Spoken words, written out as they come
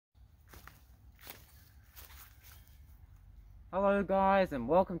Hello guys and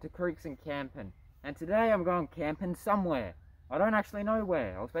welcome to Creeks and Camping, and today I'm going camping somewhere. I don't actually know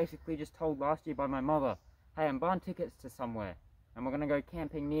where. I was basically just told last year by my mother, hey, I'm buying tickets to somewhere and we're going to go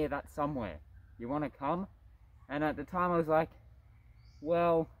camping near that somewhere. You want to come? And at the time I was like,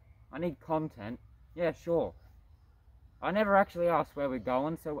 well, I need content. Yeah, sure. I never actually asked where we're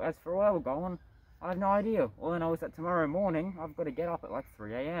going, so as for where we're going, I have no idea. All I know is that tomorrow morning I've got to get up at like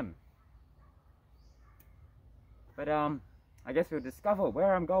 3 AM. But I guess we'll discover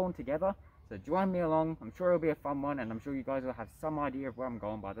where I'm going together, so join me along. I'm sure it'll be a fun one, and I'm sure you guys will have some idea of where I'm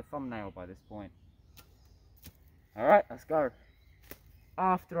going by the thumbnail by this point. Alright, let's go.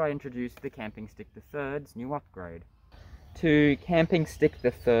 After I introduce the Camping Stick the Third's new upgrade. To Camping Stick the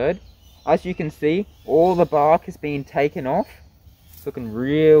Third, as you can see, all the bark has been taken off. It's looking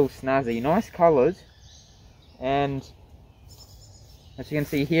real snazzy, nice colours. And as you can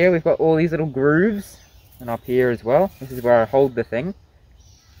see here, we've got all these little grooves. And up here as well. This is where I hold the thing.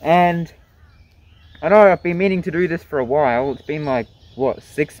 And I know I've been meaning to do this for a while. It's been like, what,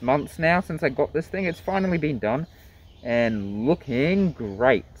 6 months now since I got this thing. It's finally been done. And looking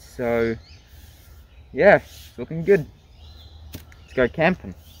great. So, yeah, it's looking good. Let's go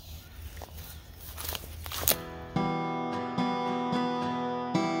camping.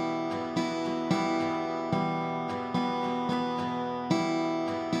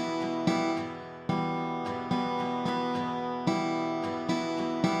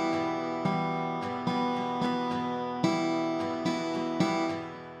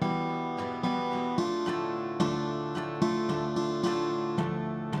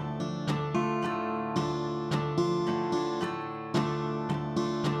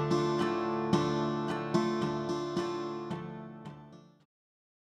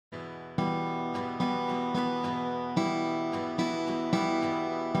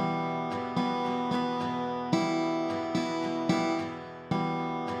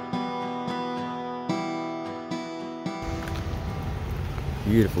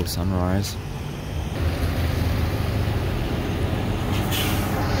 Beautiful sunrise.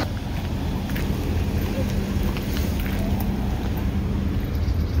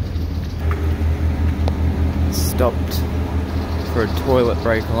 Stopped for a toilet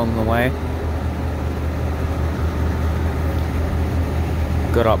break along the way.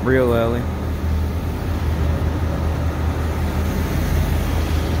 Got up real early.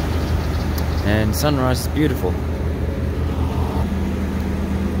 And sunrise is beautiful.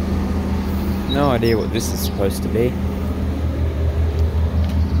 No idea what this is supposed to be.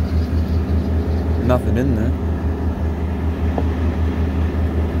 Nothing in there.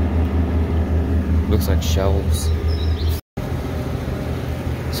 Looks like shelves.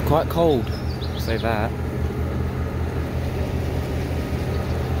 It's quite cold, I'll say that.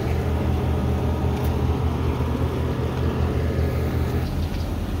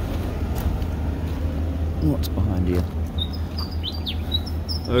 What's behind you?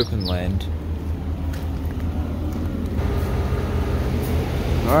 Open land.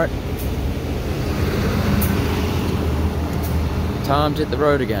 Alright. Time to hit the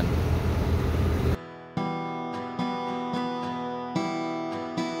road again.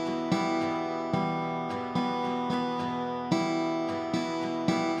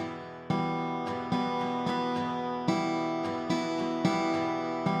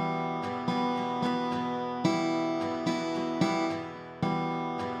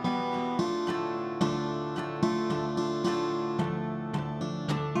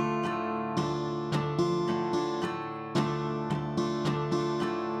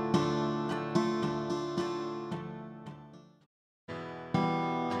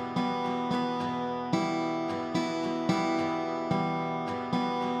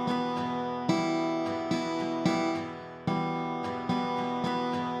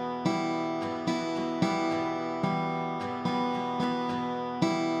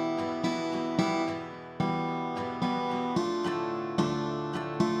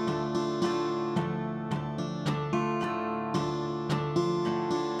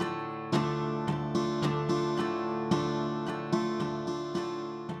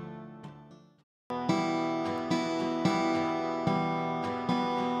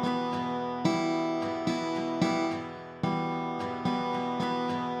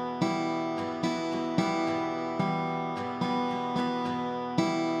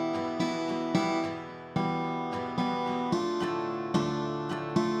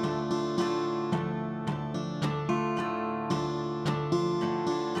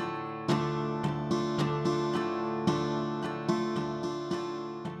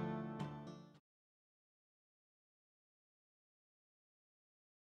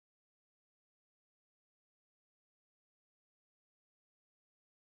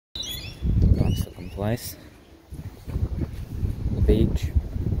 Nice looking place. The beach.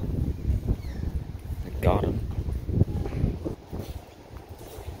 The garden.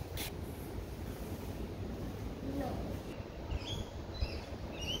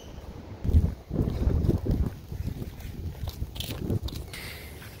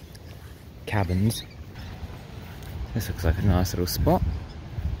 Cabins. This looks like a nice little spot.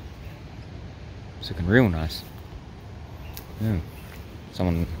 It's looking real nice.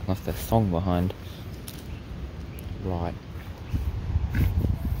 Someone left their thong behind. Right.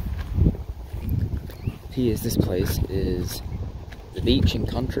 Appears this place is the beach and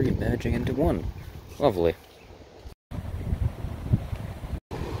country merging into one. Lovely.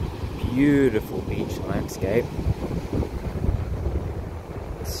 Beautiful beach landscape.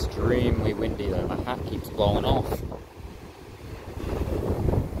 Extremely windy though, my hat keeps blowing off.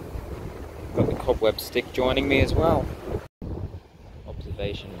 Got the cobweb stick joining me as well.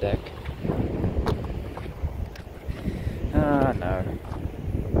 Observation deck. Ah, no.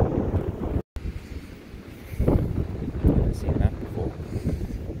 Never seen that before.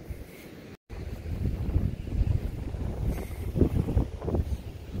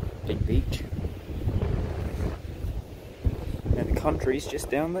 Big beach. And the country's just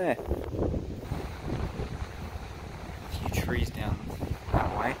down there. A few trees down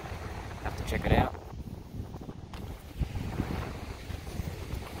that way. Have to check it out.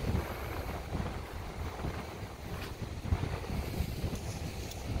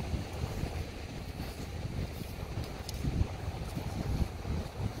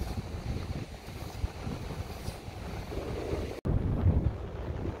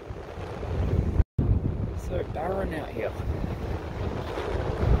 So barren out here. I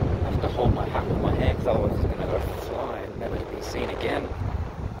have to hold my hat with my hand because otherwise it's going to go fly and never to be seen again.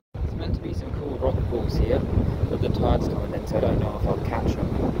 There's meant to be some cool rock pools here, but the tide's coming in so I don't know if I'll catch them.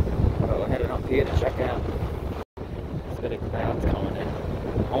 But we're heading up here to check out. There's a bit of clouds coming in.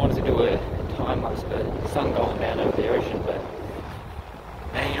 I wanted to do a time lapse but the sun going down over the ocean, but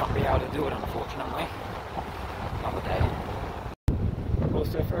may not be able to do it unfortunately. Another day.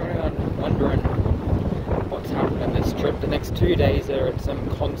 Also for anyone wondering what's happening this trip, the next 2 days are at some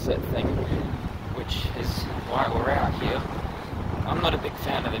concert thing, which is why we're out here. I'm not a big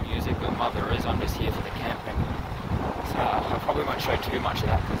fan of the music, but Mother is. I'm just here for the camping. So I probably won't show too much of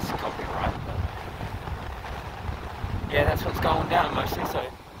that because it's copyright. But yeah, that's what's going down mostly. So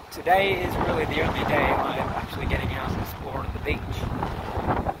today is really the only day I'm actually getting out and exploring the beach.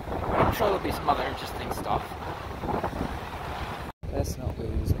 But I'm sure there'll be some other interesting stuff. Let's not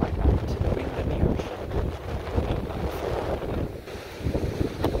lose my mind to the wind and the ocean.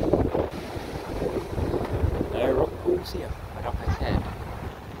 No rock pools here, but up ahead.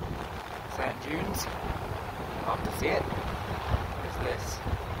 Sand dunes. Love to see it. What is this?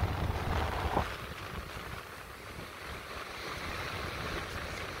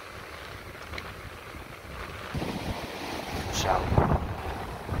 Shell.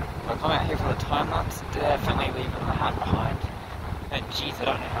 If I come out here for the time lapse, definitely leaving the hat behind. And geez, I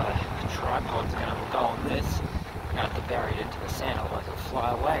don't know how the tripod's going to go on this. I'm going to have to bury it into the sand, otherwise it'll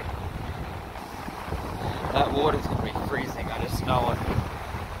fly away. That water's going to be freezing, I just know it.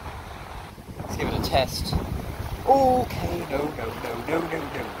 Let's give it a test. Okay, no.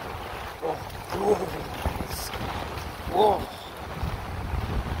 Oh, nice. Whoa.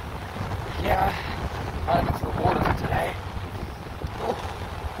 Yeah, I don't know for the water for today.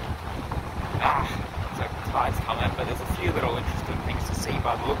 So tide's coming, but there's a few little interesting things to see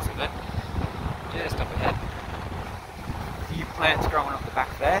by the looks of it. Just up ahead. A few plants growing up the back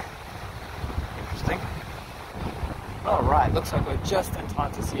there. Interesting. Alright, looks like we're just in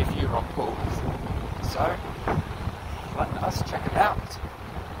time to see a few rock pools. So, letting us check it out.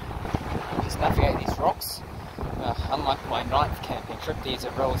 Just navigate these rocks. Unlike my ninth camping trip, these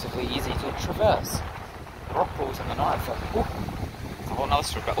are relatively easy to traverse. The rock pools on the ninth are, it's a whole nother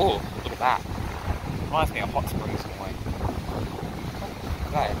story, but look at that. Reminds me of hot springs in a way. Look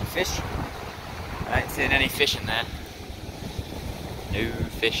at that, the fish. I ain't seen any fish in there. No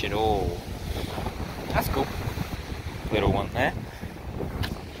fish at all. That's cool. Little one there.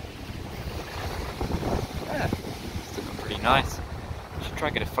 Yeah, it's looking pretty nice. Should try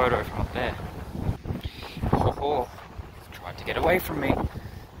and get a photo from up there. Oh, tried to get away from me. Not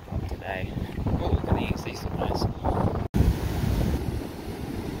today. Oh, look at these look nice.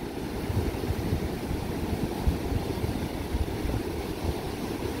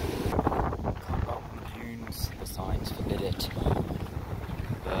 Dunes, the signs forbid it.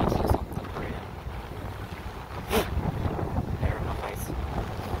 Birds or something pretty. Hair in my face.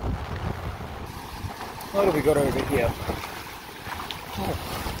 What have we got over here? Oh.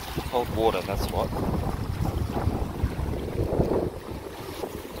 cold water, that's what.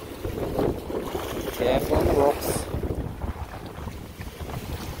 Careful on the rocks.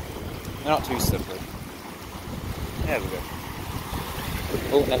 They're not too slippery. There we go.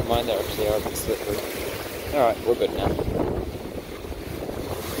 Oh, never mind, they're actually a bit slippery. Alright, we're good now.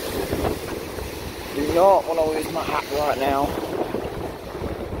 Do not want to lose my hat right now.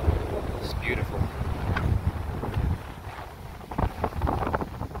 It's beautiful.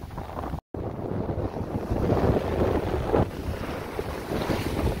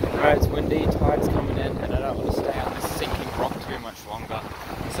 Alright, it's windy, tide's coming in, and I don't want to stay on this sinking rock too much longer.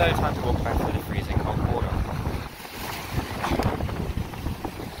 So time to walk back through the freezing cold water.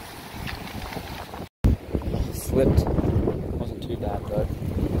 Slipped. Wasn't too bad though.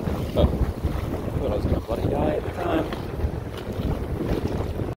 But I thought I was going to bloody die at the time.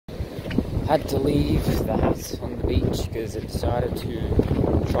 Had to leave the house on the beach because it decided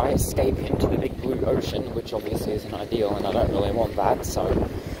to try escape into the big blue ocean, which obviously isn't ideal and I don't really want that, so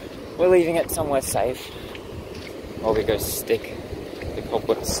we're leaving it somewhere safe. While we go stick the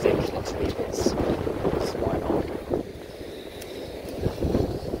cobweb stick into the bits. So why not?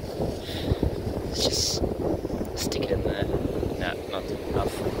 Let's just stick it in there. No, not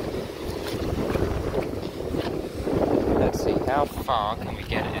enough. Let's see, how far can we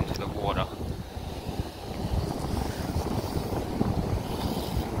get it into the water?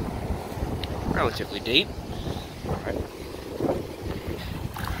 Relatively deep. Right.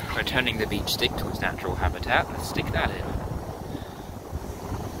 Returning the beach stick to its natural habitat, let's stick that in.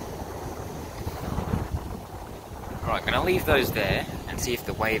 Right, gonna leave those there and see if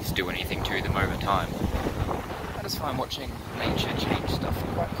the waves do anything to them over time. I just find watching nature change stuff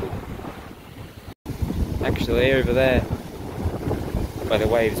quite cool. Actually, over there, where the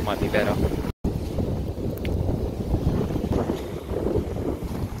waves might be better.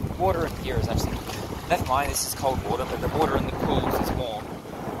 The water in here is actually, never mind, this is cold water, but the water in the pools is warm.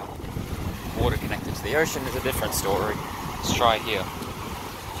 Water connected to the ocean is a different story. Let's try here.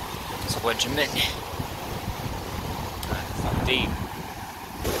 Let's wedge them in. It's not deep.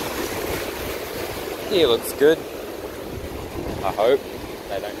 Here looks good. I hope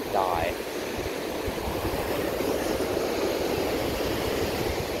they don't die.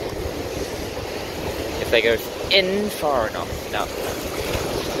 If they go in far enough. No.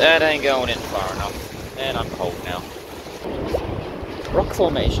 That ain't going in far enough. And I'm cold now. Rock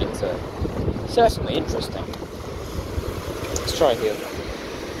formations are certainly interesting. Let's try here.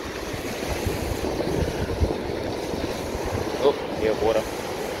 Oh, here, water.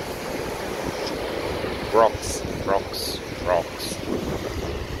 Rocks, rocks, rocks.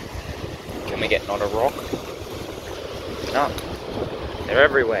 Can we get not a rock? No. They're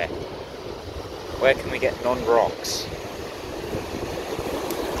everywhere. Where can we get non-rocks?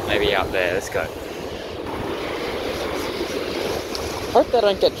 Maybe out there, let's go. Hope they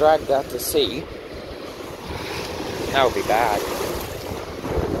don't get dragged out to sea. That would be bad.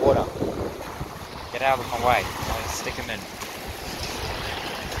 Water. Get out of my way. I'll stick them in.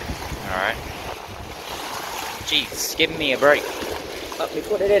 Alright. Jeez, give me a break. Let me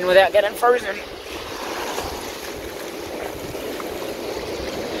put it in without getting frozen.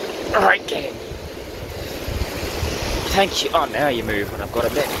 Alright, get in. Thank you. Oh, now you move when I've got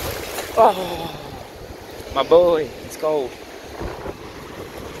a bit. Oh, my boy, it's cold.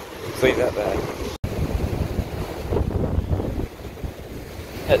 Leave that there.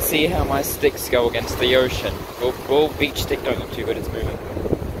 Let's see how my sticks go against the ocean. Oh, beach stick don't look too good, it's moving.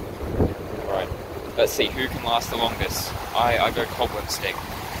 Right, let's see who can last the longest. I go cobweb stick.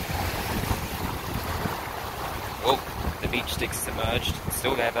 Oh, the beach stick's submerged. It's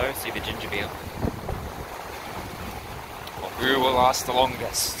still there though, see the ginger beer. Well, who will last the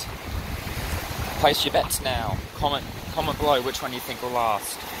longest? Place your bets now. Comment below which one you think will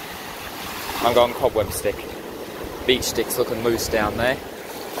last. I'm going cobweb stick. Beach stick's looking loose down there.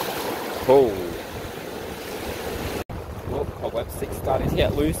 Oh. Oh, cobweb stick's starting to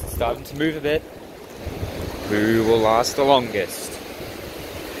get loose, it's starting to move a bit. Who will last the longest?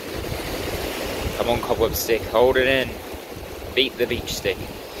 Come on, cobweb stick, hold it in. Beat the beach stick.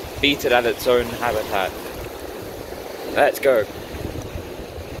 Beat it at its own habitat. Let's go.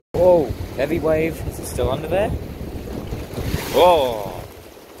 Whoa, heavy wave. Is it still under there? Whoa.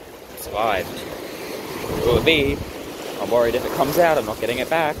 Survived. Will it be? I'm worried if it comes out, I'm not getting it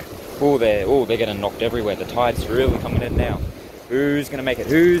back. Oh, they're getting knocked everywhere. The tide's really coming in now. Who's gonna make it?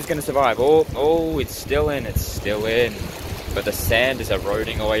 Who's gonna survive? Oh, it's still in. It's still in. But the sand is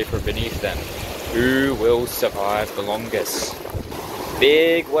eroding away from beneath them. Who will survive the longest?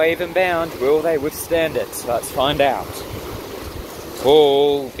 Big wave and bound. Will they withstand it? Let's find out.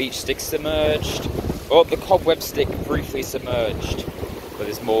 Fall, beach stick submerged. Oh, the cobweb stick briefly submerged. But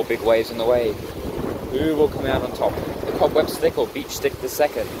there's more big waves in the way. Who will come out on top? The cobweb stick or beach stick the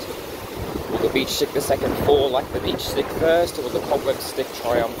second? Will the beach stick the second fall like the beach stick first, or will the cobweb stick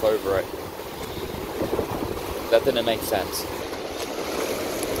triumph over it? That didn't make sense.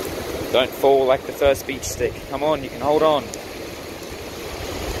 Don't fall like the first beach stick. Come on, you can hold on.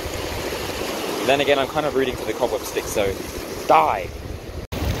 Then again, I'm kind of rooting for the cobweb stick, so die!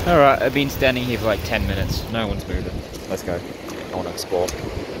 Alright, I've been standing here for like 10 minutes. No one's moving. Let's go. I want to explore.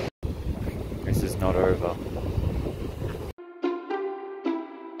 This is not over.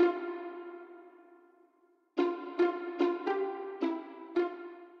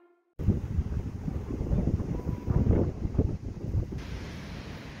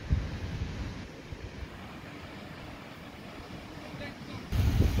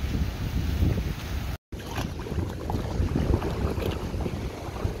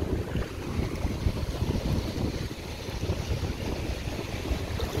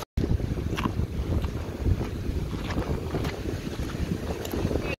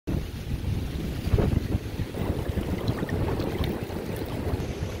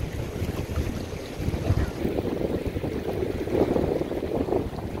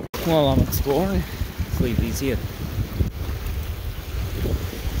 While I'm exploring, let's leave these here.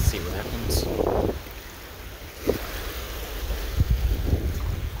 Let's see what happens.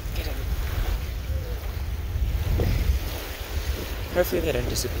 Get in. Hopefully they don't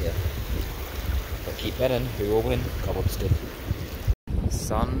disappear. But keep heading, who will win? Cobweb stick. The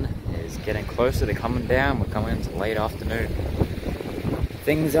sun is getting closer to coming down. We're coming into late afternoon.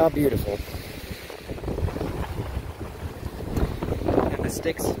 Things are beautiful.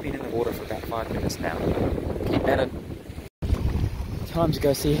 Sticks have been in the water for about 5 minutes now. Keep at it. Time to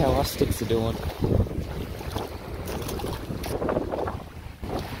go see how our sticks are doing.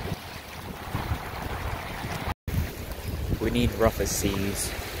 We need rougher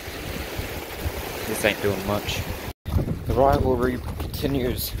seas. This ain't doing much. The rivalry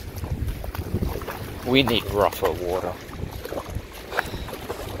continues. We need rougher water.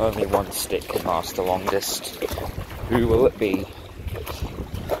 Only one stick can last the longest. Who will it be?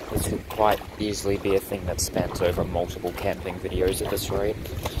 This could quite easily be a thing that spans over multiple camping videos at this rate.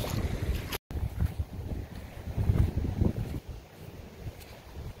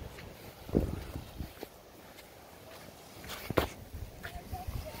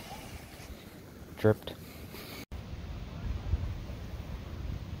 Dripped.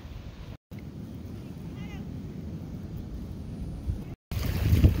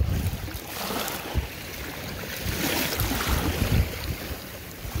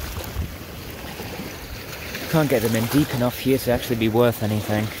 Can't get them in deep enough here to actually be worth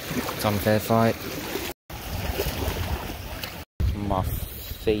anything. It's an unfair fight. My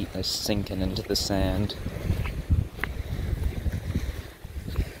feet are sinking into the sand.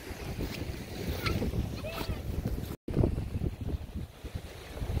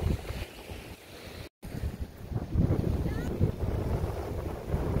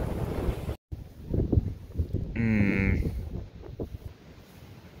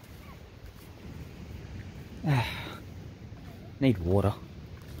 Need water.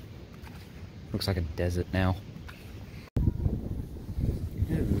 Looks like a desert now.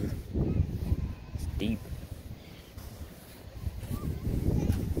 Ooh. It's deep.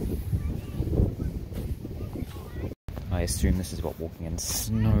 I assume this is what walking in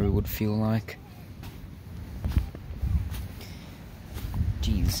snow would feel like.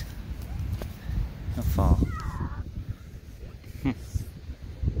 Jeez. How far?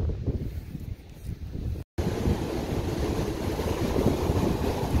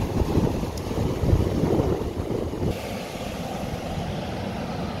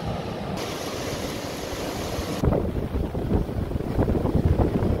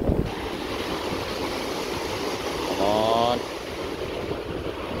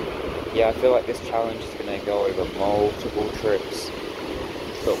 Yeah, I feel like this challenge is going to go over multiple trips.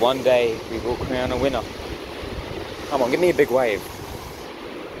 But one day, we will crown a winner. Come on, give me a big wave.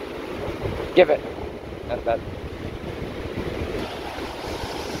 Give it. That.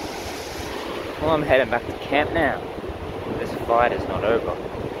 Well, I'm heading back to camp now. This fight is not over.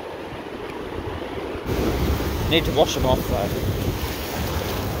 Need to wash them off though.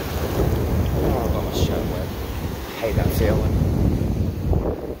 Oh, I got my shirt wet. Hate that feeling.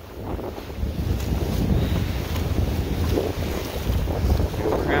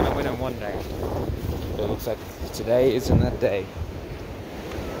 We'll crown a winner one day. But it looks like today isn't that day.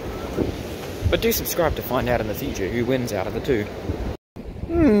 But do subscribe to find out in the future who wins out of the two.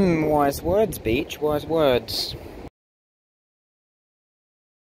 Wise words, Beach, wise words.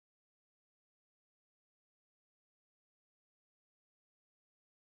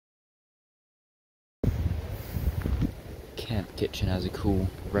 kitchen has a cool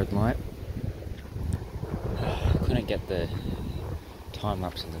red light. Couldn't get the time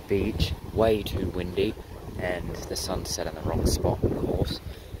lapse on the beach, way too windy, and the sun set in the wrong spot, of course.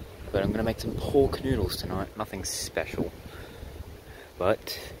 But I'm going to make some pork noodles tonight, nothing special,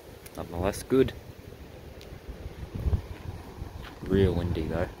 but nonetheless good. Real windy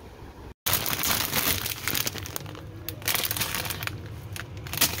though.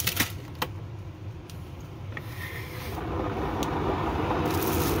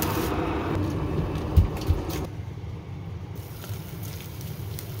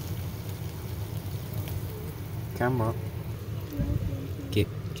 Camera.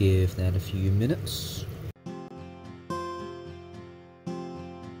 Give that a few minutes.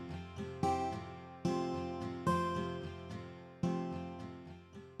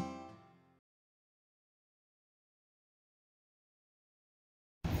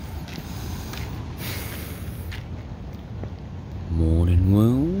 Morning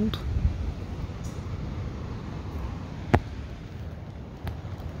world.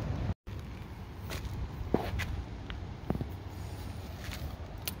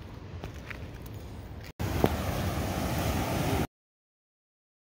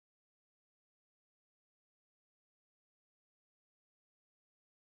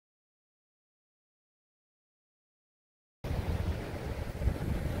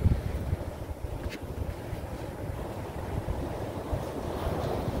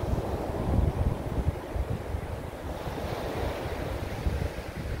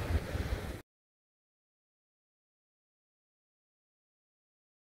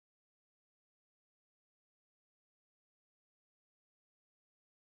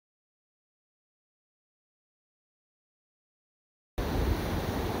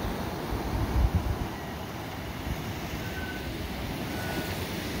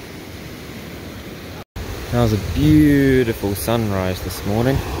 That was a beautiful sunrise this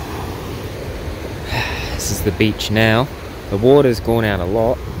morning. This is the beach now. The water's gone out a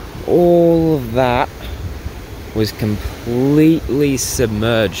lot. All of that was completely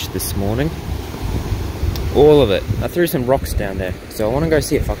submerged this morning. All of it. I threw some rocks down there, so I want to go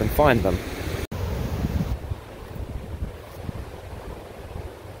see if I can find them.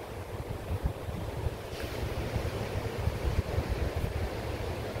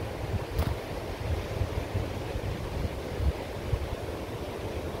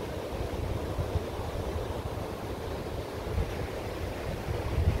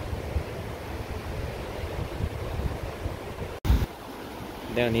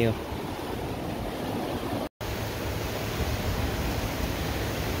 Down here.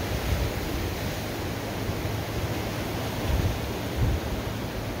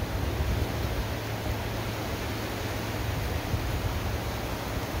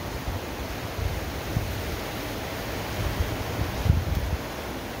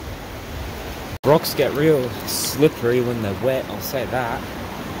 Rocks get real slippery when they're wet, I'll say that.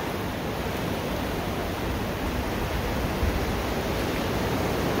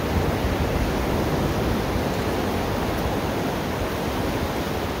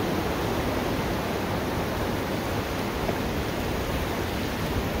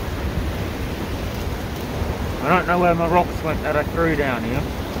 I don't know where my rocks went that I threw down here.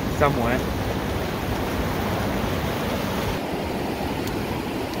 Somewhere.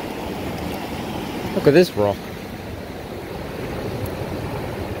 Look at this rock.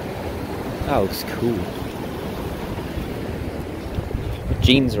 That looks cool. My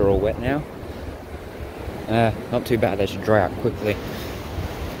jeans are all wet now. Not too bad, they should dry out quickly.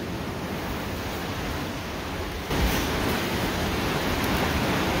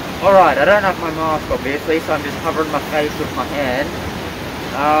 Alright, I don't have my mask obviously, so I'm just covering my face with my hand.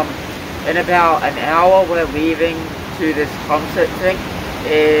 In about an hour we're leaving to this concert thing.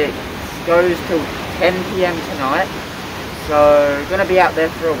 It goes till 10 PM tonight, so gonna be out there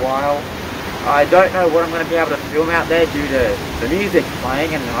for a while. I don't know what I'm gonna be able to film out there due to the music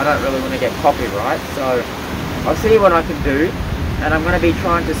playing, and I don't really want to get copyright, so I'll see what I can do. And I'm gonna be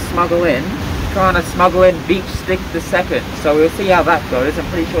trying to smuggle in Beach Stick the Second, so we'll see how that goes. I'm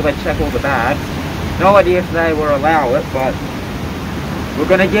pretty sure they check all the bags. No idea if they will allow it, but we're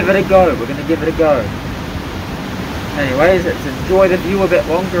gonna give it a go. Anyways, let's enjoy the view a bit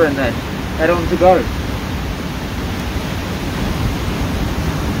longer and then head on to go.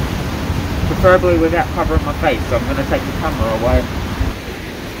 Preferably without covering my face, so I'm gonna take the camera away.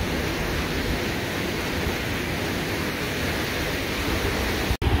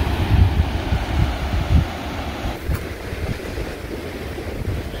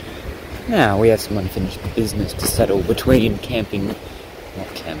 Now we have some unfinished business to settle between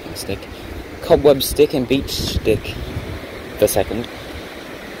Cobweb Stick and Beach Stick. the second.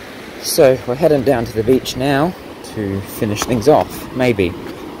 So we're heading down to the beach now to finish things off. Maybe.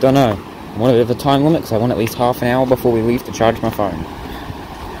 Don't know. I want a bit of a time limit because I want at least half an hour before we leave to charge my phone.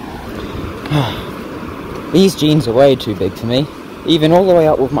 These jeans are way too big for me. Even all the way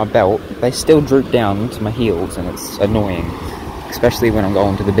up with my belt, they still droop down to my heels, and it's annoying. Especially when I'm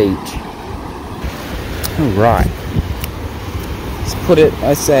going to the beach. Alright. Let's put it,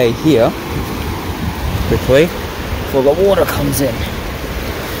 I say, here. Quickly. Before the water comes in.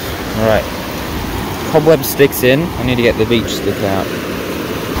 Alright. Cobweb sticks in. I need to get the beach stick out.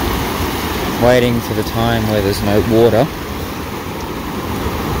 Waiting for the time where there's no water.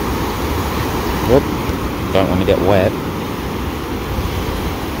 Whoop. Don't want to get wet.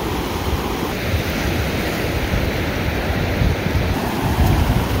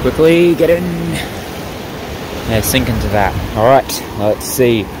 Quickly, get in. Yeah, sink into that. Alright, let's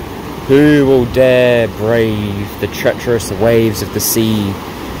see. Who will dare brave the treacherous waves of the sea?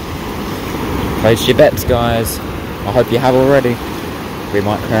 Place your bets, guys. I hope you have already. We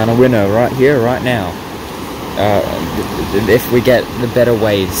might crown a winner right here, right now. If we get the better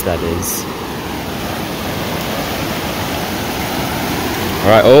waves, that is.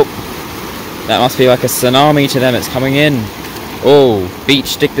 Alright, oh. That must be like a tsunami to them, it's coming in. Oh, beach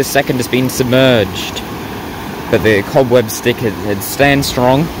stick the second has been submerged. But the cobweb stick had stand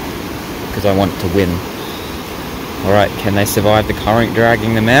strong, because I want to win. Alright, can they survive the current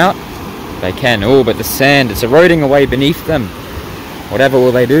dragging them out? They can. Oh, but the sand, it's eroding away beneath them. Whatever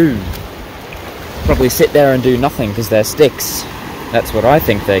will they do? Probably sit there and do nothing because they're sticks. That's what I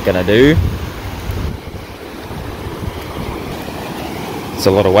think they're gonna do. It's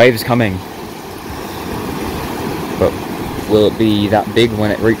a lot of waves coming. But will it be that big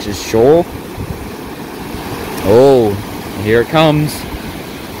when it reaches shore? Oh, here it comes.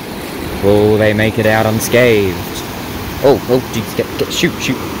 Will they make it out unscathed? Oh, jeez,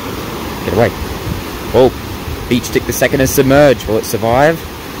 shoot. Get away. Oh, beach stick the second is submerged. Will it survive?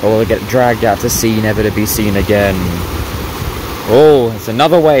 Or will it get dragged out to sea, never to be seen again? Oh, it's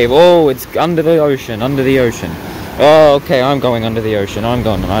another wave. Oh, it's under the ocean, Oh, okay, I'm going under the ocean. I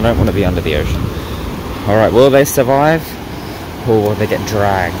don't want to be under the ocean. Alright, will they survive? Or will they get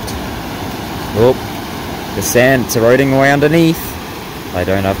dragged? Oh, the sand's eroding away underneath. They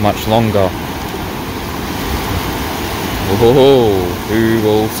don't have much longer. Oh, who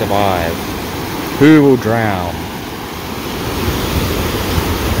will survive? Who will drown?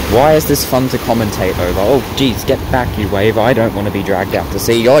 Why is this fun to commentate over? Oh, jeez, get back, you wave. I don't want to be dragged out to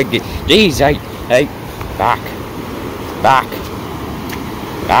sea. Oh, jeez, hey, back.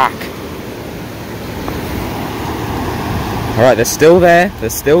 Alright, they're still there,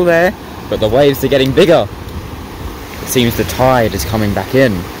 but the waves are getting bigger. It seems the tide is coming back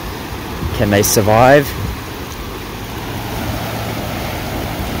in. Can they survive?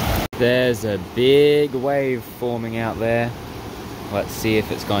 There's a big wave forming out there. Let's see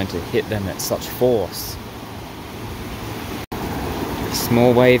if it's going to hit them at such force.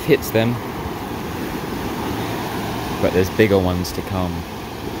 Small wave hits them, but there's bigger ones to come.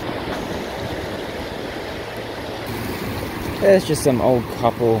 There's just some old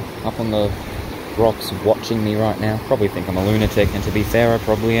couple up on the rocks watching me right now. Probably think I'm a lunatic, and to be fair, I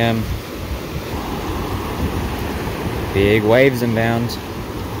probably am. Big waves inbound.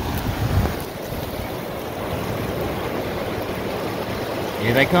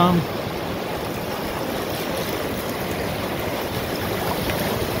 Here they come.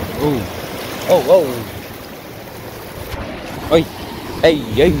 Ooh. Oh. Oi. Hey,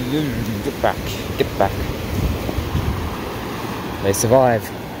 get back. They survive.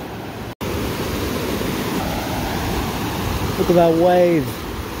 Look at that wave.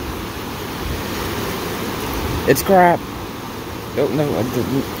 It's crap. Oh, no,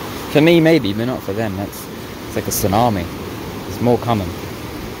 for me maybe, but not for them. It's like a tsunami. There's more coming.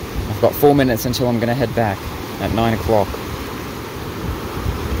 I've got 4 minutes until I'm going to head back at 9 o'clock.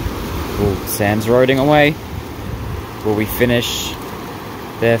 Ooh, sand's eroding away. Will we finish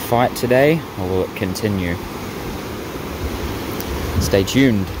their fight today, or will it continue? Stay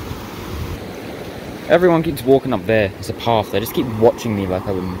tuned. Everyone keeps walking up there. There's a path. They just keep watching me like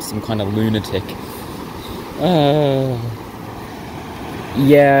I'm some kind of lunatic.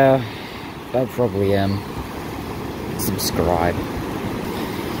 Yeah, I probably am. Subscribe.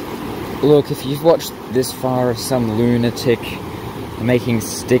 Look, if you've watched this far of some lunatic making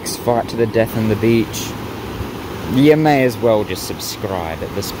sticks fight to the death on the beach, you may as well just subscribe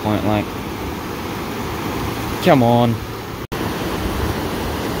at this point, like. Come on.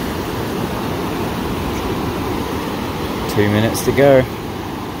 Two minutes to go.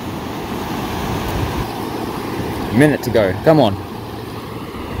 Minute to go. Come on.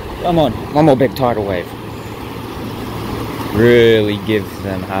 Come on. One more big tidal wave. Really give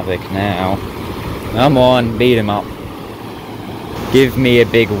them havoc now. Come on, beat him up. Give me a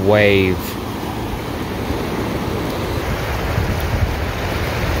big wave.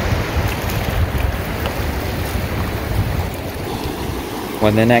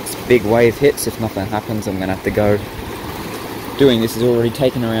 When the next big wave hits, if nothing happens, I'm gonna have to go. Doing this has already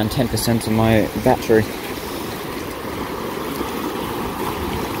taken around 10% of my battery.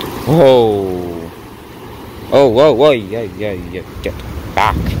 Whoa. Oh, whoa, whoa, yeah, get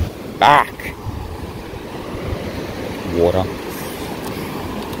back. Back. Water.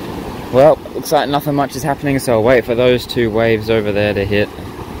 Well, looks like nothing much is happening, so I'll wait for those two waves over there to hit.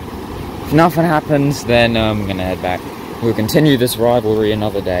 If nothing happens, then I'm gonna head back. We'll continue this rivalry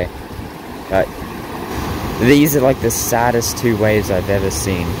another day. But these are like the saddest two waves I've ever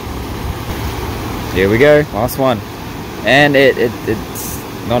seen. Here we go, last one. And it's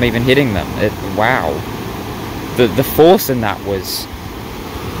not even hitting them. Wow. The force in that was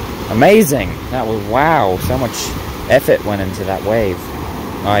amazing. That was, wow, so much effort went into that wave.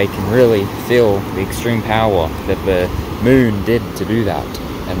 I can really feel the extreme power that the moon did to do that.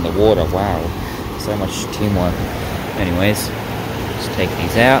 And the water, wow. So much teamwork. Anyways, just take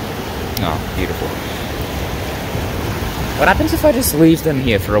these out. Oh, beautiful. What happens if I just leave them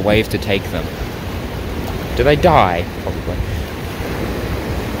here for a wave to take them? Do they die? Probably.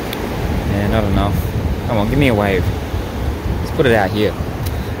 Yeah, not enough. Come on, give me a wave. Let's put it out here.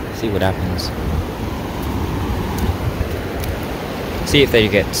 See what happens. See if they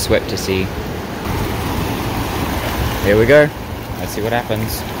get swept to sea. Here we go. Let's see what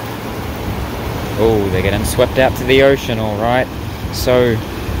happens. Oh, they're getting swept out to the ocean, alright. So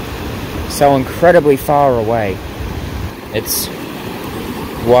incredibly far away. It's,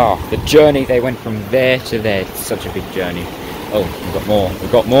 wow, the journey, they went from there to there. It's such a big journey. Oh, we've got more,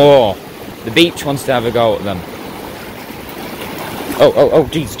 we've got more. The beach wants to have a go at them. Oh,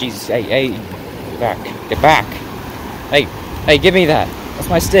 jeez, hey, get back. Hey, give me that. That's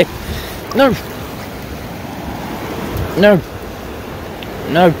my stick. No.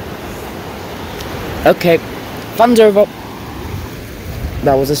 Okay, fun's over.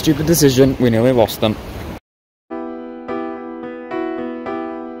 That was a stupid decision. We nearly lost them.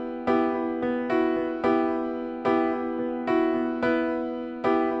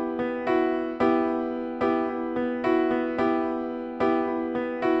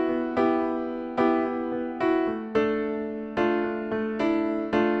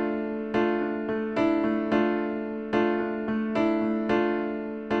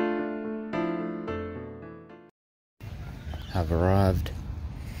 Have arrived.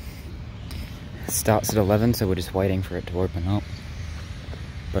 It starts at 11, so we're just waiting for it to open up.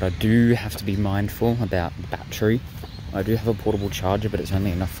 But I do have to be mindful about the battery. I do have a portable charger, but it's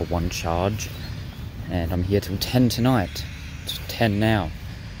only enough for one charge. And I'm here till 10 tonight. It's 10 now.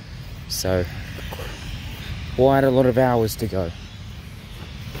 So, quite a lot of hours to go.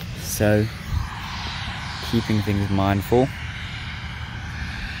 So, keeping things mindful.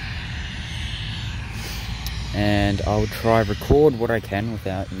 And I'll try record what I can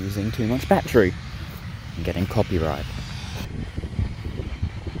without using too much battery and getting copyright.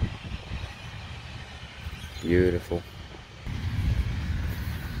 Beautiful.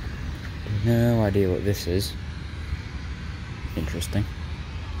 No idea what this is. Interesting.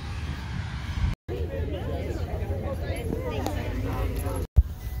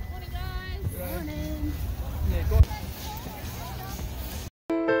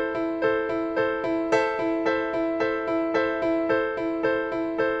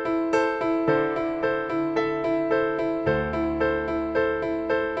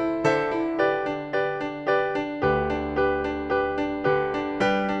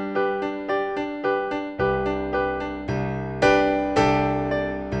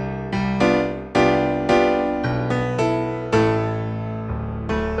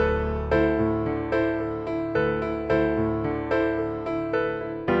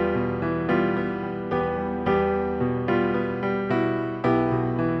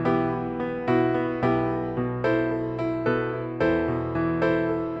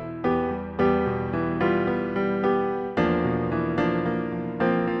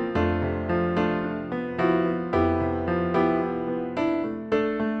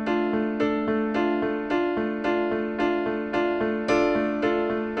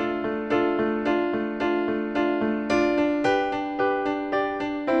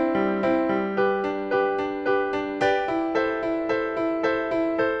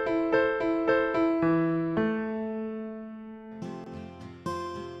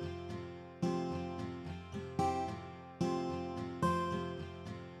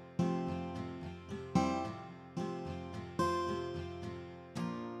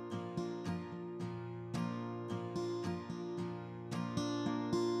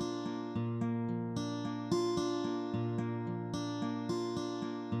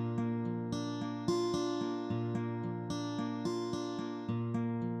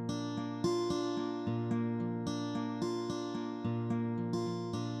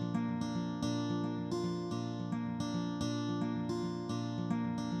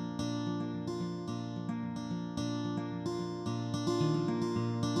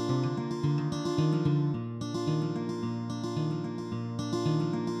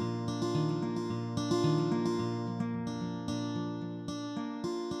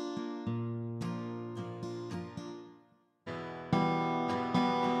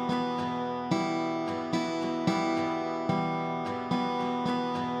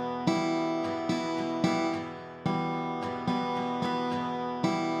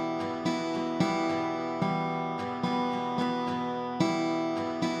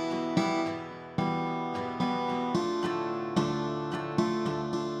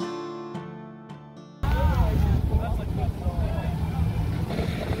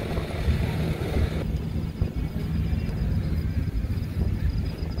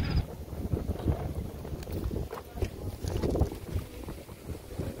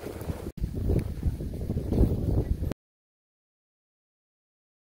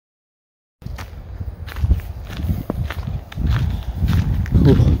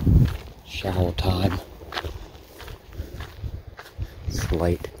 Whew. Shower time. It's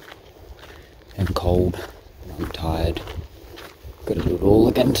late and cold and I'm tired. Gotta do it all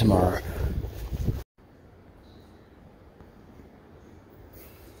again tomorrow.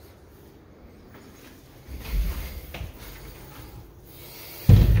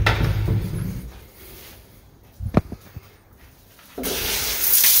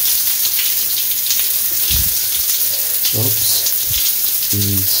 Oops,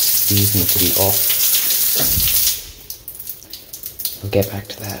 these need to be off. I'll get back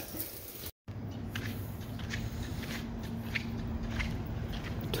to that.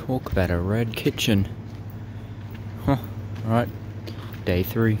 Talk about a red kitchen. Huh, right, day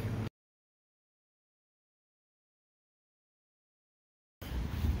 3.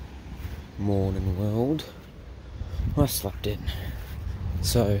 Morning world. I slept in.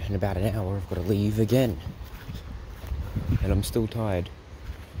 So, in about an hour I've got to leave again. And I'm still tired.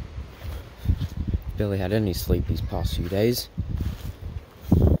 Barely had any sleep these past few days.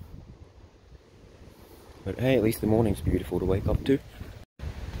 But hey, at least the morning's beautiful to wake up to.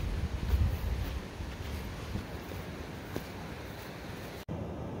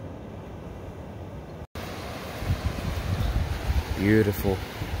 Beautiful.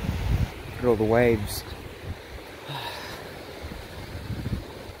 Look at all the waves.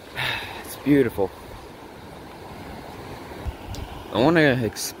 It's beautiful. I want to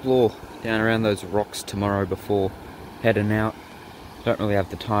explore down around those rocks tomorrow before heading out. Don't really have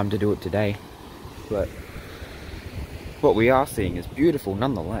the time to do it today, but what we are seeing is beautiful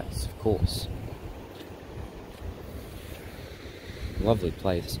nonetheless, of course. Lovely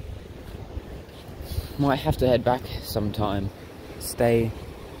place. Might have to head back sometime. Stay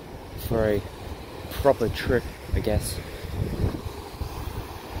for a proper trip, I guess.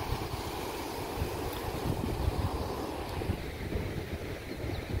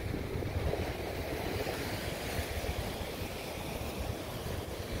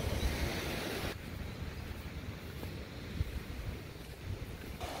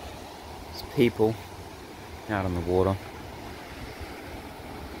 People out on the water.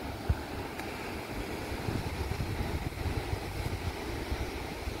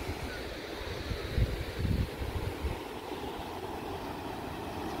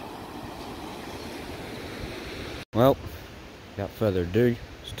 Well, without further ado,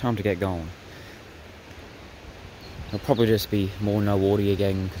 it's time to get going. It'll probably just be more no audio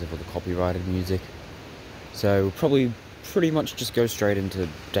again because of all the copyrighted music. So we'll probably pretty much just go straight into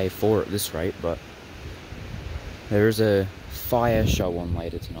day 4 at this rate, but there is a fire show on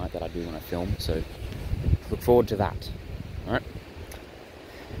later tonight that I do want to film, so look forward to that. Alright,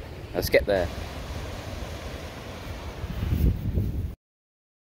 let's get there.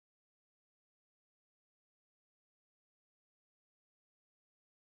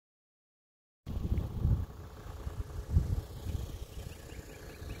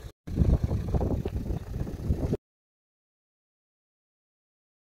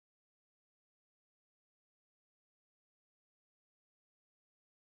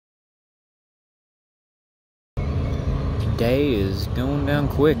 Day is going down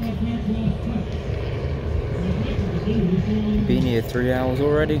quick. Been here 3 hours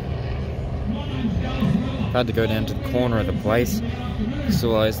already. I've had to go down to the corner of the place,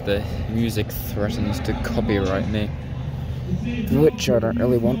 otherwise the music threatens to copyright me, which I don't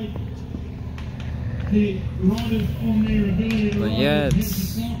really want. But yeah,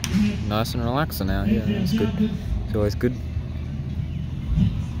 it's nice and relaxing out here. It's good. It's always good.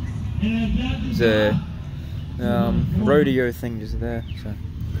 There's a rodeo thing just there, so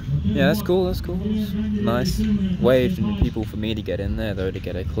yeah, that's cool. That's cool. It's nice. Waiting for people for me to get in there though to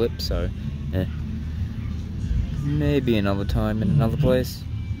get a clip. So yeah, maybe another time in another place.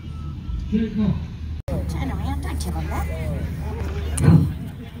 Turn around, don't tell them that.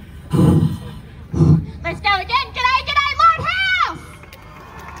 Let's go again. G'day, g'day, Lighthouse!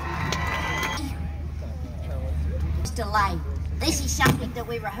 It's delayed. This is something that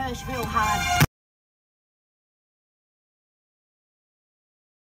we rehearse real hard.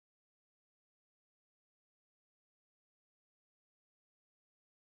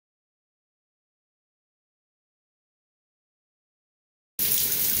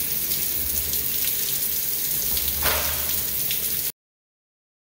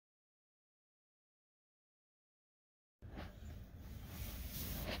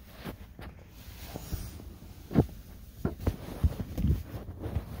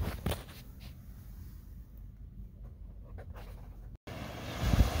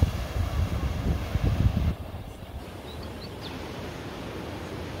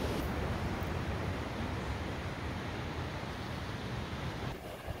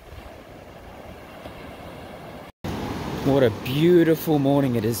 What a beautiful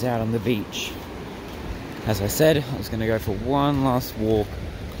morning it is out on the beach. As I said, I was going to go for one last walk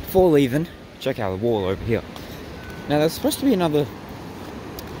before leaving. Check out the wall over here. Now there's supposed to be another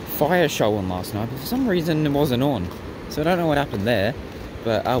fire show on last night, but for some reason it wasn't on. So I don't know what happened there,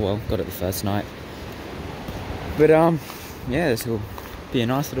 but oh well, got it the first night. But yeah, this will be a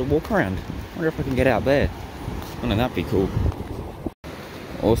nice little walk around. Wonder if I can get out there. Wouldn't that be cool?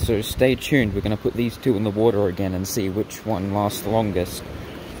 Also, stay tuned. We're going to put these two in the water again and see which one lasts the longest.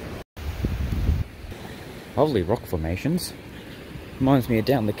 Lovely rock formations. Reminds me of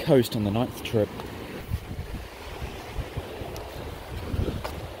down the coast on the 9th trip.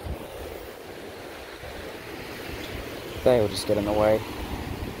 They'll just get in the way.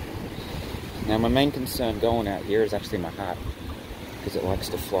 Now my main concern going out here is actually my hat, because it likes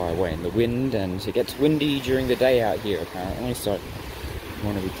to fly away in the wind, and it gets windy during the day out here apparently, so you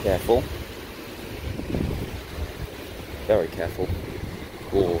want to be careful. Very careful.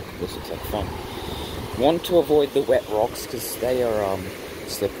 Oh, this looks like fun. Want to avoid the wet rocks because they are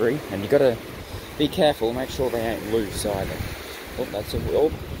slippery, and you gotta be careful, make sure they ain't loose either. Oh, that's a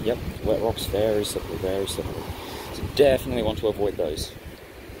wheel. Yep, wet rocks, very slippery, very slippery. So definitely want to avoid those.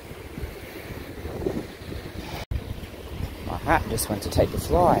 My hat just went to take a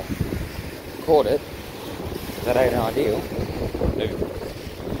fly. Caught it. That ain't ideal.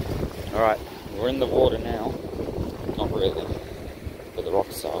 Alright, we're in the water now. Not really, but the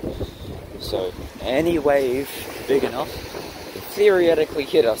rocks are. So any wave big enough could theoretically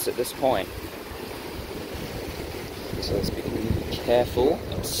hit us at this point. So let's be careful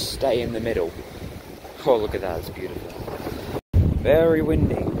and stay in the middle. Oh, look at that, it's beautiful. Very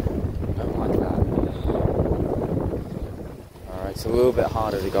windy. Don't like that. Alright, it's a little bit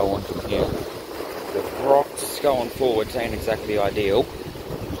harder to go on from here. The rocks going forwards ain't exactly ideal.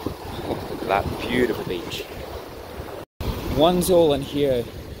 Oh, look at that beautiful beach. Ones all in here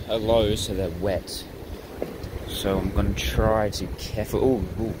are low, so they're wet. So I'm going to try to careful.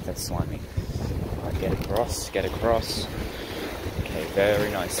 Ooh, that's slimy. Right, get across, get across. Okay,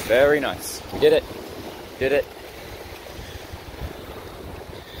 very nice, very nice. We did it. Did it.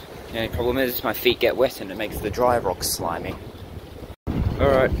 The only problem is my feet get wet and it makes the dry rocks slimy.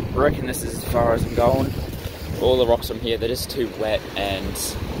 Alright, I reckon this is as far as I'm going. All the rocks from here, they're just too wet,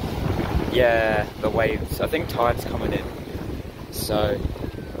 and yeah, the waves, I think tide's coming in. So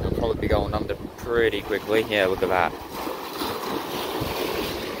I'll probably be going under pretty quickly. Yeah, look at that.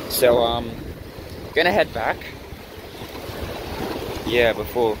 So gonna head back. Yeah,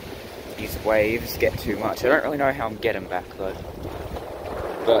 before these waves get too much. I don't really know how I'm getting back though,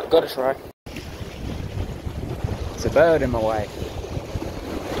 but gotta try. It's a bird in my way.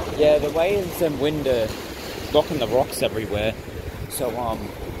 Yeah, the waves and wind are blocking the rocks everywhere, so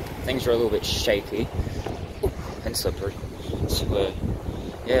things are a little bit shaky and slippery. So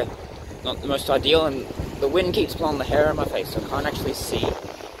yeah, not the most ideal, and the wind keeps blowing the hair in my face, so I can't actually see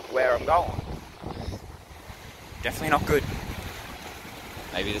where I'm going. Definitely not good.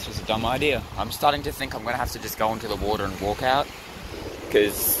 Maybe this was a dumb idea. I'm starting to think I'm going to have to just go into the water and walk out.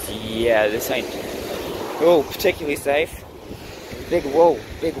 Because, yeah, this ain't particularly safe. Big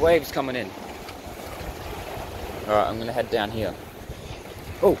waves coming in. Alright, I'm going to head down here.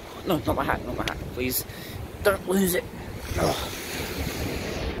 Oh, no, not my hat, not my hat. Please, don't lose it. Oh.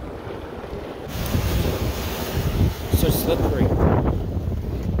 So slippery.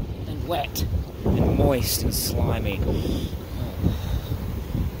 And wet. And moist and slimy.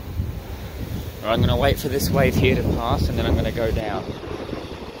 I'm going to wait for this wave here to pass, and then I'm going to go down.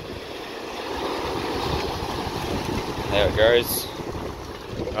 There it goes.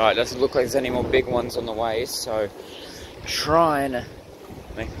 Alright, doesn't look like there's any more big ones on the way, so trying to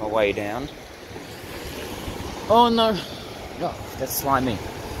make my way down. Oh no! Oh, that's slimy.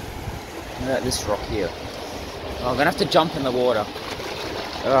 Look at this rock here. Oh, I'm going to have to jump in the water.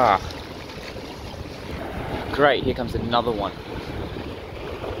 Ah. Great, here comes another one.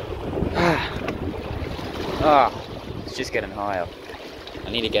 It's just getting higher. I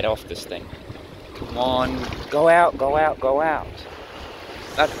need to get off this thing. Come on, go out, go out, go out.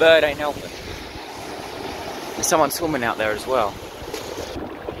 That bird ain't helping. There's someone swimming out there as well.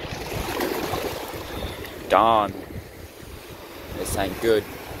 Darn. This ain't good.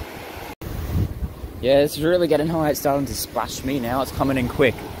 Yeah, it's really getting high. It's starting to splash me now. It's coming in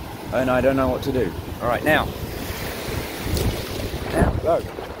quick. And I don't know what to do. Alright, now. Now, go.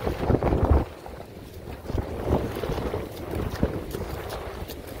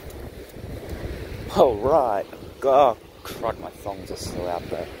 Alright. Oh, crud, my thongs are still out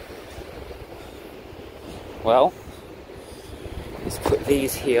there. Well, let's put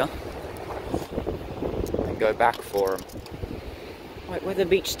these here. And go back for them. Wait, where'd the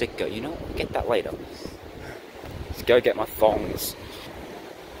beach stick go? You know, I'll get that later. Let's go get my thongs.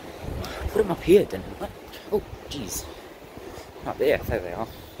 Put them up here, didn't I? Oh, jeez. Up there they are.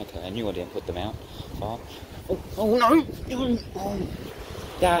 Okay, I knew I didn't put them out far. Oh no!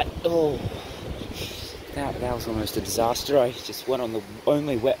 That was almost a disaster. I just went on the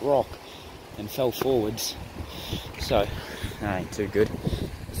only wet rock and fell forwards. So, that ain't too good.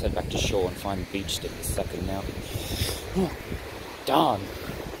 Let's head back to shore and find the beach stick a second now. Oh, darn.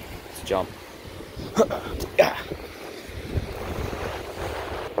 Let's jump.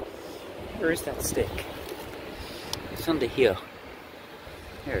 Where is that stick? It's under here.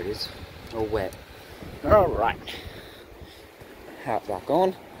 There it is. All wet. Alright. Hat back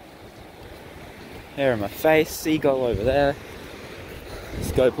on. Hair in my face. Seagull over there.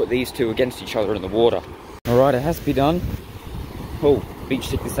 Let's go put these two against each other in the water. Alright, it has to be done. Oh, beach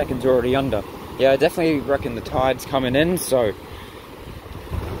stick the second's already under. Yeah, I definitely reckon the tide's coming in, so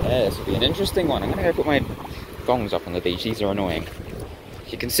yeah, this will be an interesting one. I'm gonna go put my thongs up on the beach. These are annoying.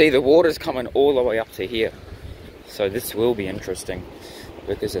 You can see the water's coming all the way up to here. So this will be interesting.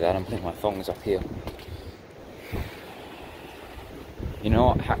 Because of that, I'm putting my thongs up here. You know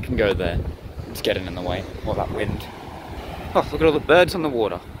what? Hat can go there. It's getting in the way. All that wind. Oh, look at all the birds on the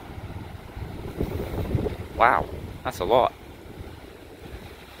water. Wow, that's a lot.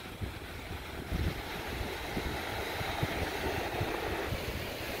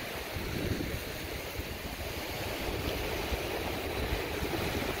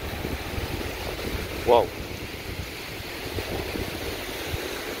 Whoa.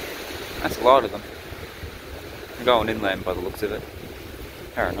 That's a lot of them. I'm going inland by the looks of it.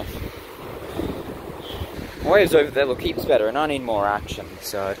 Fair enough. Waves over there look heaps better, and I need more action,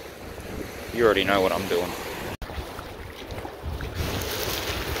 so you already know what I'm doing.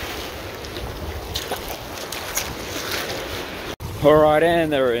 Alright,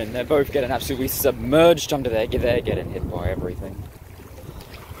 and they're in. They're both getting absolutely submerged under there. They're getting hit by everything.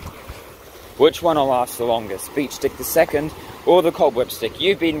 Which one will last the longest? Beach stick the second, or the cobweb stick?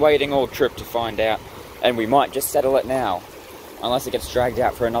 You've been waiting all trip to find out, and we might just settle it now. Unless it gets dragged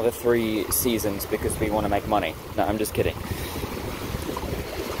out for another 3 seasons because we want to make money. No, I'm just kidding.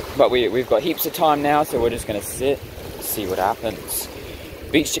 But we've got heaps of time now, so we're just going to sit, see what happens.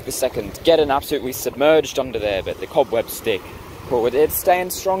 Beach stick the second, getting absolutely submerged under there, but the cobweb stick, well, it's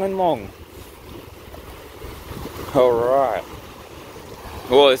staying strong and long. Alright.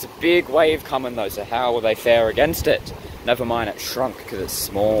 Well, there's a big wave coming though, so how will they fare against it? Never mind, it shrunk because it's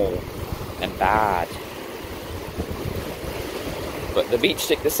small and bad. But the beach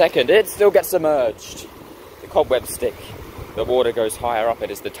stick the second, it still gets submerged. The cobweb stick, the water goes higher up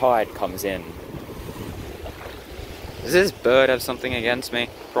it as the tide comes in. Does this bird have something against me?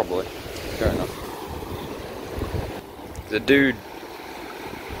 Probably. Fair enough. The dude,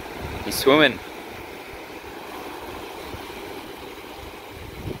 he's swimming.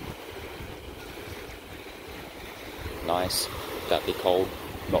 Nice. That'd be cold.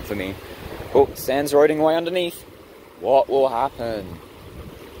 Not for me. Oh, sand's eroding away underneath. What will happen?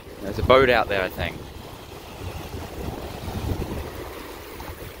 There's a boat out there, I think.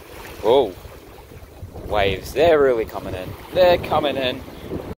 Whoa. Waves. They're really coming in. They're coming in.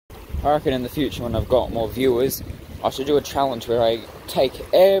 I reckon in the future when I've got more viewers, I should do a challenge where I take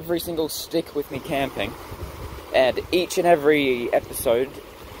every single stick with me camping, and each and every episode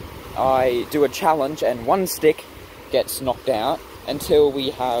I do a challenge and one stick gets knocked out until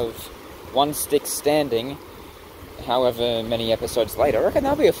we have one stick standing however many episodes later. I reckon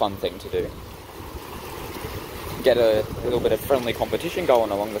that'll be a fun thing to do. Get a little bit of friendly competition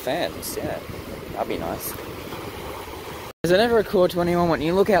going along the fans. Yeah, that'd be nice. Does it ever occur to anyone when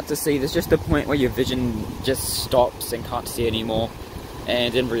you look out to sea, there's just a point where your vision just stops and can't see anymore,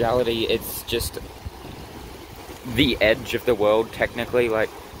 and in reality it's just the edge of the world technically? Like,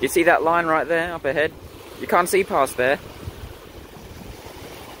 you see that line right there up ahead? You can't see past there.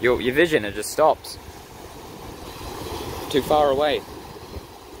 Your vision, it just stops. Too far away.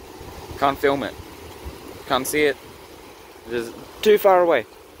 Can't film it. Can't see it. It's too far away.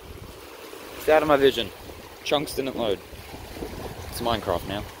 It's out of my vision. Chunks didn't load. It's Minecraft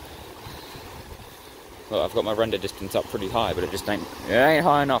now. Well, I've got my render distance up pretty high, but it ain't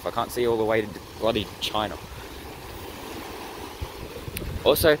high enough. I can't see all the way to bloody China.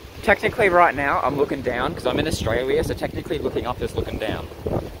 Also, technically right now, I'm looking down, because I'm in Australia, so technically looking up is looking down.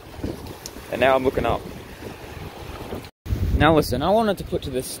 And now I'm looking up. Now listen, I wanted to put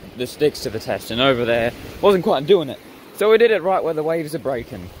the sticks to the test, and over there, wasn't quite doing it. So we did it right where the waves are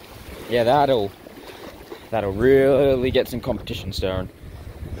breaking. Yeah, that'll really get some competition stirring.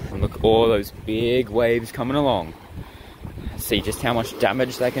 And look, all those big waves coming along. See just how much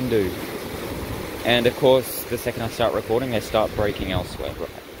damage they can do. And of course, the second I start recording, they start breaking elsewhere. Right.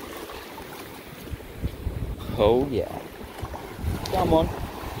 Oh yeah. Come on,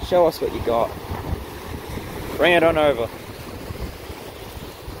 show us what you got. Bring it on over.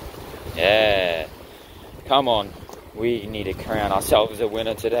 Yeah. Come on. We need to crown ourselves a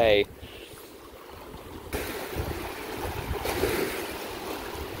winner today.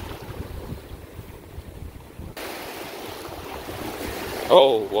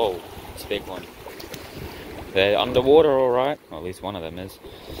 Oh, whoa. It's a big one. They're underwater alright. Well, at least one of them is.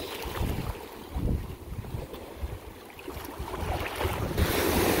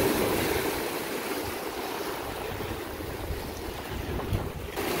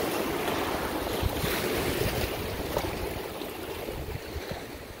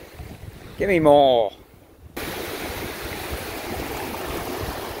 Give me more.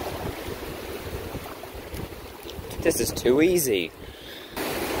 This is too easy.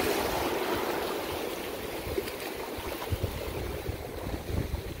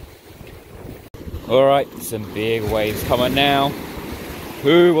 Alright, some big waves coming now.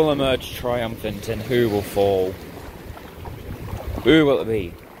 Who will emerge triumphant and who will fall? Who will it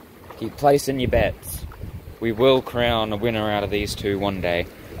be? Keep placing your bets. We will crown a winner out of these two one day.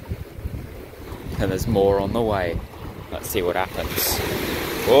 And there's more on the way. Let's see what happens.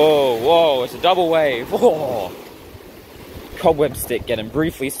 Whoa, whoa, it's a double wave. Whoa. Cobweb stick getting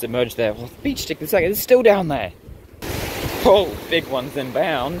briefly submerged there. Well, beach stick, the second, it's still down there. Oh, big one's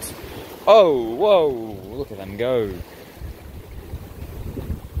inbound. Oh, whoa, look at them go.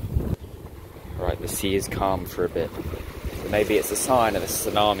 Right, the sea is calm for a bit. Maybe it's a sign of the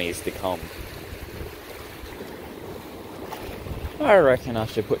tsunamis to come. I reckon I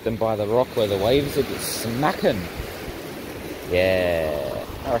should put them by the rock where the waves are just smacking. Yeah,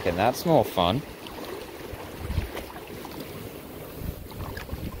 I reckon that's more fun.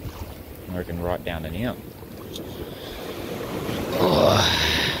 I reckon right down in here.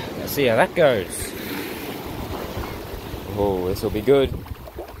 Oh, let's see how that goes. Oh, this will be good.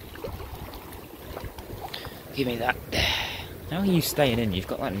 Give me that. How are you staying in? You've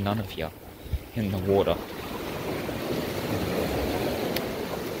got like none of you in the water.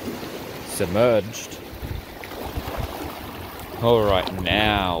 Submerged. Alright,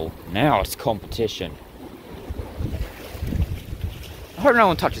 now it's competition. I hope no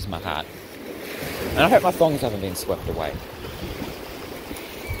one touches my hat. And I hope my thongs haven't been swept away.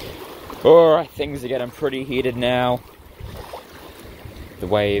 Alright, things are getting pretty heated now. The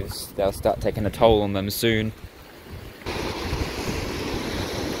waves, they'll start taking a toll on them soon.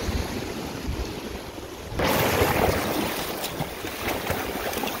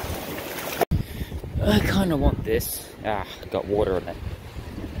 I kind of want this. Ah, got water in it.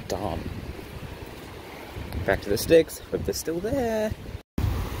 Darn. Back to the sticks. Hope they're still there.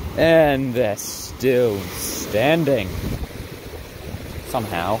 And they're still standing.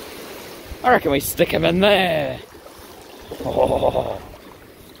 Somehow. I reckon we stick them in there. Oh.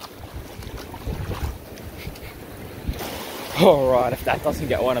 Alright, if that doesn't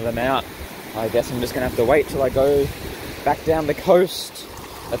get one of them out, I guess I'm just going to have to wait till I go back down the coast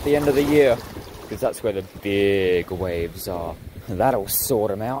at the end of the year. Because that's where the big waves are. That'll sort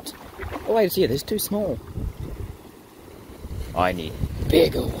them out. The waves here, they're too small. I need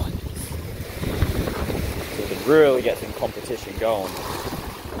bigger ones. So we can really get some competition going.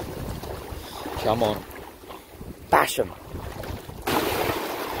 Come on. Bash them.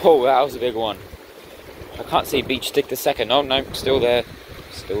 Oh, that was a big one. I can't see beach stick the second. Oh, no, still there.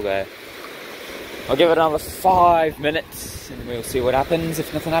 Still there. I'll give it another 5 minutes and we'll see what happens.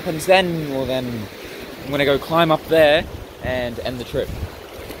 If nothing happens then, well then I'm going to go climb up there and end the trip.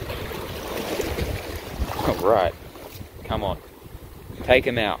 Alright. Come on. Take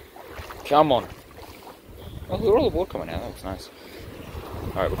him out. Come on. Oh, look at all the water coming out. That looks nice.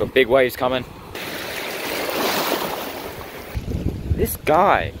 Alright, we've got big waves coming. This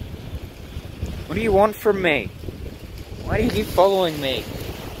guy. What do you want from me? Why do you keep following me?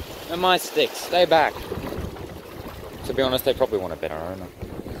 And my sticks, stay back. To be honest, they probably want a better owner.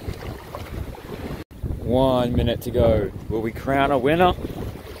 1 minute to go. Will we crown a winner?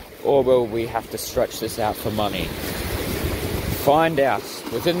 Or will we have to stretch this out for money? Find out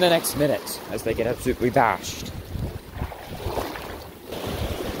within the next minute as they get absolutely bashed.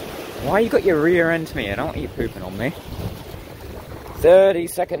 Why you got your rear end to me? I don't want you pooping on me. 30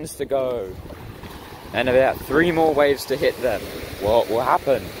 seconds to go. And about 3 more waves to hit them. What will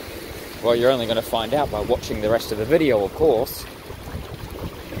happen? Well, you're only going to find out by watching the rest of the video, of course.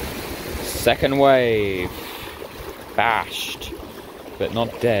 Second wave. Bashed. but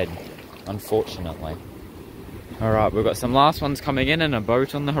not dead, unfortunately. Alright, we've got some last ones coming in and a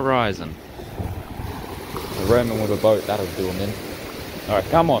boat on the horizon. A Roman with a boat, that'll do them in. Alright,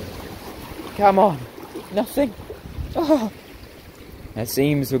 come on. Come on. Nothing. Oh. It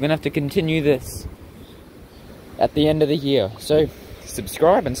seems we're going to have to continue this at the end of the year. So,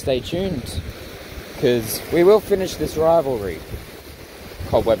 subscribe and stay tuned, because we will finish this rivalry.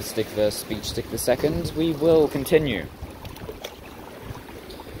 Cobweb Stick versus Speech Stick II. We will continue.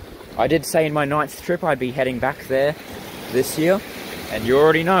 I did say in my 9th trip I'd be heading back there this year, and you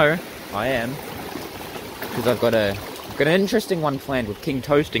already know I am, because I've got an interesting one planned with King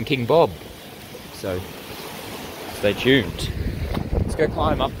Toast and King Bob. So, stay tuned. Let's go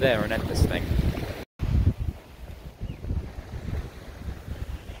climb up there and end this thing.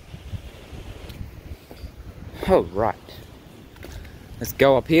 Oh, right. Let's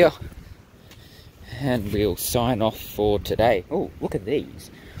go up here and we'll sign off for today. Oh, look at these.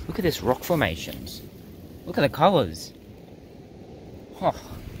 Look at this rock formations. Look at the colours. Oh,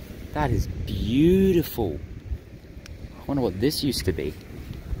 that is beautiful. I wonder what this used to be.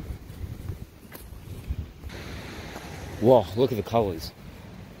 Whoa, look at the colours.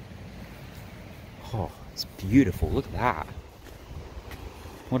 Oh, it's beautiful. Look at that.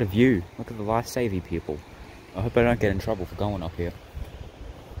 What a view. Look at the life-saving people. I hope I don't get in trouble for going up here.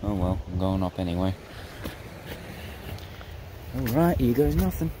 Oh well, I'm going up anyway. Alright, here goes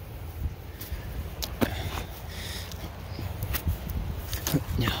nothing.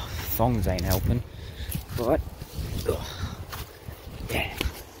 Thongs ain't helping. But, yeah.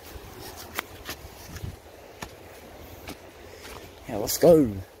 Yeah, let's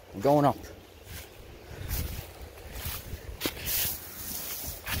go. I'm going up.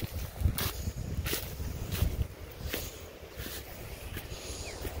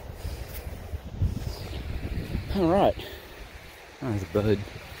 Alright. Oh, there's a bird.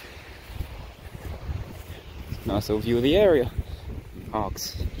 Nice little view of the area.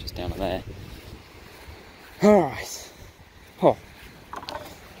 Park's just down there. Alright. Oh.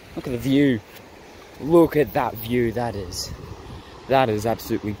 Look at the view. Look at that view. That is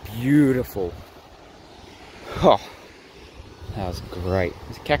absolutely beautiful. Oh. That was great.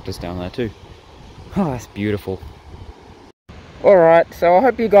 There's a cactus down there too. Oh, that's beautiful. Alright, so I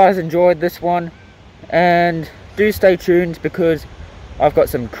hope you guys enjoyed this one. And do stay tuned, because I've got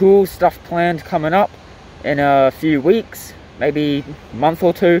some cool stuff planned coming up in a few weeks, maybe a month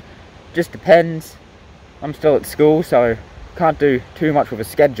or two, just depends. I'm still at school, so can't do too much with a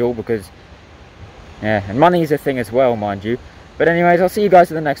schedule, because yeah, and money's a thing as well, mind you. But anyways, I'll see you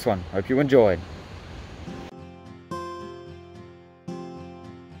guys in the next one. Hope you enjoyed.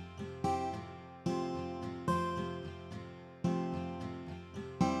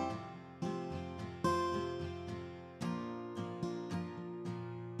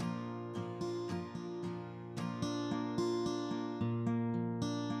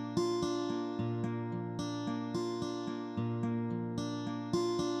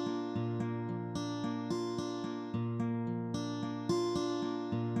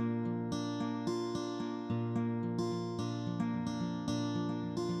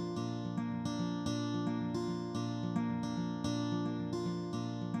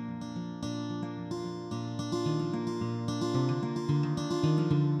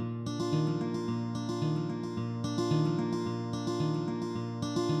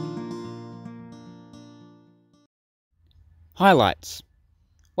 Highlights.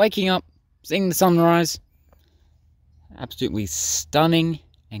 Waking up, seeing the sunrise. Absolutely stunning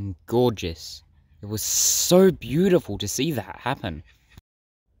and gorgeous. It was so beautiful to see that happen.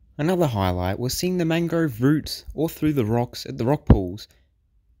 Another highlight was seeing the mangrove roots all through the rocks at the rock pools.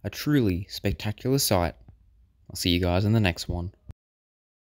 A truly spectacular sight. I'll see you guys in the next one.